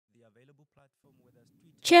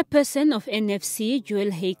Chairperson of NFC,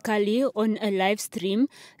 Joel Heikali, on a live stream,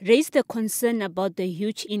 raised the concern about the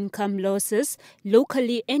huge income losses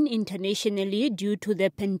locally and internationally due to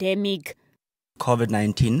the pandemic.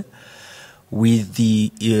 COVID-19,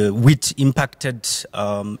 which impacted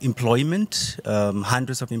employment,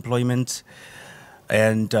 hundreds of employment,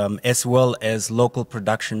 and as well as local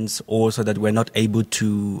productions also that were not able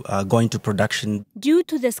to go into production. Due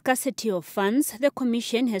to the scarcity of funds, the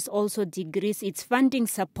Commission has also decreased its funding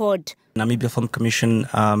support. Namibia Film Commission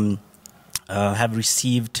have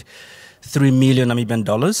received $3 million Namibian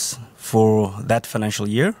dollars for that financial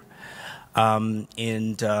year.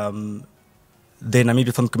 The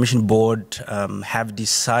Namibia Film Commission Board have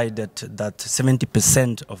decided that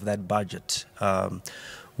 70% of that budget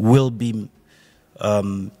will be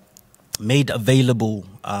made available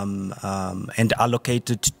and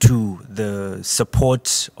allocated to the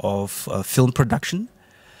support of film production.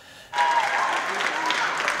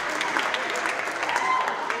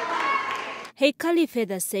 Heikali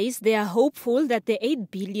further says they are hopeful that the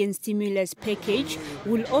 8 billion stimulus package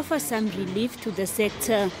will offer some relief to the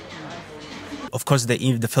sector. Of course, the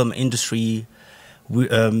film industry,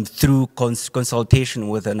 through consultation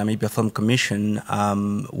with the Namibia Film Commission,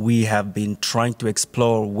 we have been trying to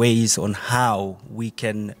explore ways on how we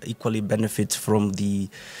can equally benefit from the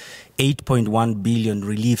 8.1 billion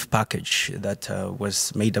relief package that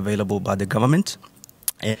was made available by the government.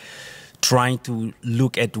 Trying to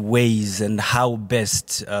look at ways and how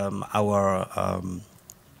best the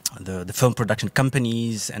film production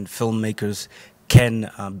companies and filmmakers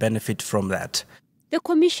can benefit from that. The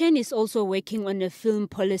Commission is also working on a film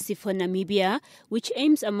policy for Namibia, which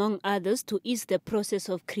aims, among others, to ease the process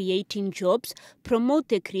of creating jobs, promote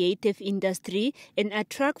the creative industry, and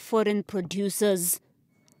attract foreign producers.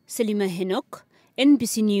 Selima Henok,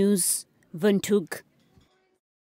 NBC News, Windhoek.